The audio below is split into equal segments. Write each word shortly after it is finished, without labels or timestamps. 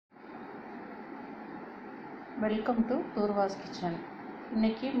Welcome to Durvas kitchen.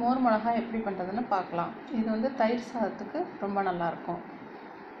 இன்றைக்கி மோர் மிளகாய் எப்படி பண்ணுறதுன்னு பார்க்கலாம். இது வந்து தயிர் சாதத்துக்கு ரொம்ப நல்லாயிருக்கும்.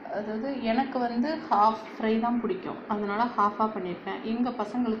 அதாவது எனக்கு ஹாஃப் ஃப்ரை தான் பிடிக்கும், அதனால் ஹாஃபாக பண்ணியிருக்கேன். எங்கள்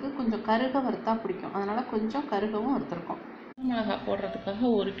பசங்களுக்கு கொஞ்சம் கருக வறுத்தா பிடிக்கும், அதனால் கொஞ்சம் கருகவும் வறுத்துருக்கோம். மிளகாய் போடுறதுக்காக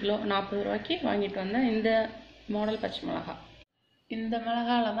 1 கிலோ 40 ரூபாய்க்கு வாங்கிட்டு வந்தேன். இந்த மாடல் பச்சை மிளகாய், இந்த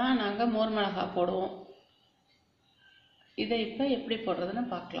மிளகாயில் தான் நாங்கள் மோர் மிளகாய் போடுவோம். இதை இப்போ எப்படி போடுறதுன்னு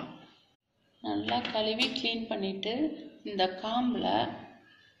பார்க்கலாம். நல்லா கழுவி க்ளீன் பண்ணிவிட்டு இந்த காம்பில்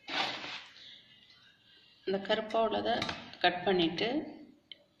இந்த கருப்பாக உள்ளதை கட் பண்ணிவிட்டு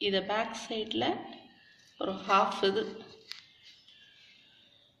இதை பேக் சைடில் ஒரு ஹாஃப்,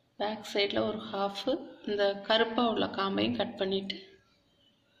 பேக் சைடில் ஒரு ஹாஃபு இந்த கருப்பாக உள்ள காம்பையும் கட் பண்ணிவிட்டு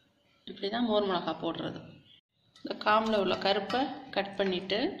இப்படி தான் மோர் மிளகாய் போடுறது. இந்த காம்பில் உள்ள கருப்பை கட்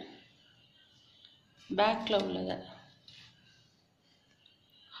பண்ணிவிட்டு பேக்கில் உள்ளதை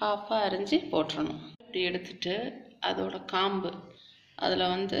ஹாஃபாக அரிஞ்சு போட்டுறணும். இப்படி எடுத்துட்டு அதோட காம்பு அதில்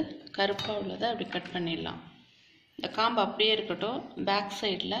கருப்பாக உள்ளதை அப்படி கட் பண்ணிடலாம். இந்த காம்பு அப்படியே இருக்கட்டும். பேக்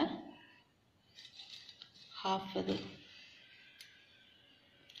சைடில் ஹாஃப் இது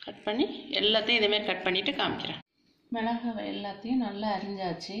கட் பண்ணி எல்லாத்தையும் இதேமாரி கட் பண்ணிவிட்டு காமிக்கிறேன். மிளகாவை எல்லாத்தையும் நல்லா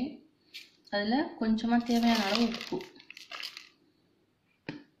அரிஞ்சாச்சு. அதில் கொஞ்சமாக தேவையான அளவு உப்பு,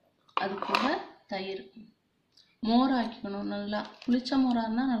 அது கூட தயிர், மோர் ஆக்கிக்கணும். நல்லா புளிச்ச மோராக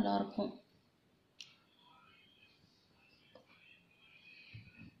இருந்தால் நல்லாயிருக்கும்.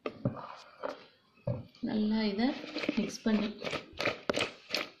 நல்லா இதை மிக்ஸ் பண்ணி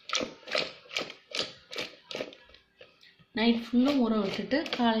நைட் ஃபுல்லும் ஊற விட்டுட்டு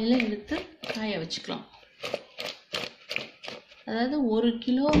காலையில் எடுத்து காய வச்சுக்கலாம். அதாவது 1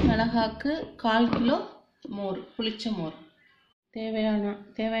 கிலோ மிளகாய்க்கு 1/4 கிலோ மோர், புளிச்ச மோர்.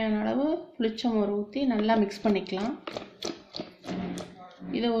 தேவையான அளவு புளிச்ச மோர் ஊற்றி நல்லா மிக்ஸ் பண்ணிக்கலாம்.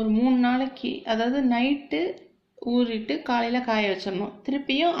 இதை ஒரு 3 நாளைக்கு, அதாவது நைட்டு ஊறிட்டு காலையில் காய வச்சிடணும்.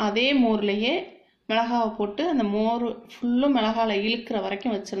 திருப்பியும் அதே மோர்லேயே மிளகாவை போட்டு அந்த மோர் ஃபுல்லும் மிளகாவில் இழுக்கிற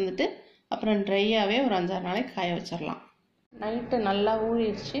வரைக்கும் வச்சுருந்துட்டு அப்புறம் ட்ரையாகவே ஒரு 5-6 நாளைக்கு காய வச்சிடலாம். நைட்டு நல்லா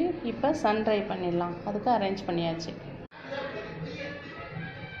ஊறிடுச்சு. இப்போ சன் ட்ரை பண்ணிடலாம். அதுக்கு அரேஞ்ச் பண்ணியாச்சு.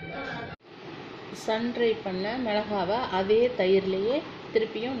 சன் ட்ரை பண்ண மிளகாவை அதே தயிர்லேயே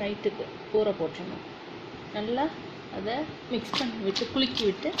திருப்பியும் நைட்டுக்கு ஊற போட்டுடணும். நல்லா அதை மிக்ஸ் பண்ணி விட்டு குலுக்கி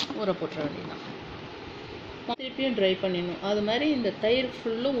விட்டு ஊற போட்டுற வேண்டியதான். திருப்பியும் ட்ரை பண்ணிடணும். அது மாதிரி இந்த தயிர்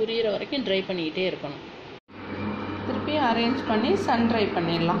ஃபுல்லும் உரியிற வரைக்கும் ட்ரை பண்ணிக்கிட்டே இருக்கணும். திருப்பியும் அரேஞ்ச் பண்ணி சன் ட்ரை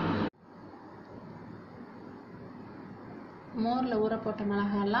பண்ணிடலாம். மோரில் ஊற போட்ட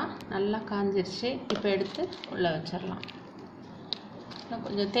மிளகாலாம் நல்லா காஞ்சிருச்சு. இப்போ எடுத்து உள்ளே வச்சிடலாம்.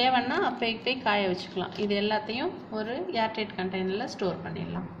 கொஞ்சம் தேவைன்னா அப்போ காய வச்சுக்கலாம். இது எல்லாத்தையும் ஒரு ஏர்டைட் கண்டெய்னரில் ஸ்டோர்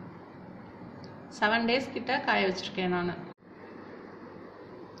பண்ணிடலாம். 7 days கிட்ட காய வச்சுருக்கேன் நான்.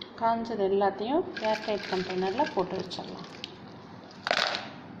 காஞ்சது எல்லாத்தையும் ஏர்டைட் கண்டெய்னரில் போட்டு வச்சிடலாம்.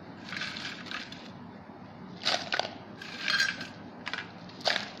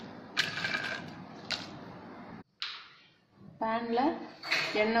 பேனில்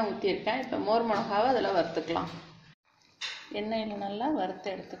எண்ணெய் ஊற்றிருக்கேன். இப்போ மோர் மிளகாவை அதில் வறுத்துக்கலாம். எண்ணெயில் நல்லா வறுத்து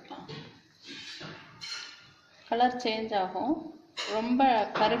எடுத்துக்கலாம். கலர் சேஞ்ச் ஆகும். ரொம்ப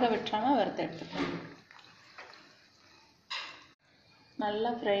கருக விட்டுறாமல் வறுத்து எடுத்துக்கலாம். நல்லா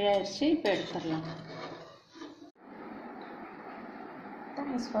ஃப்ரை ஆயிடுச்சு. இப்போ எடுத்துடலாம்.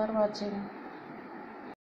 தேங்க்ஸ் ஃபார் வாட்சிங்.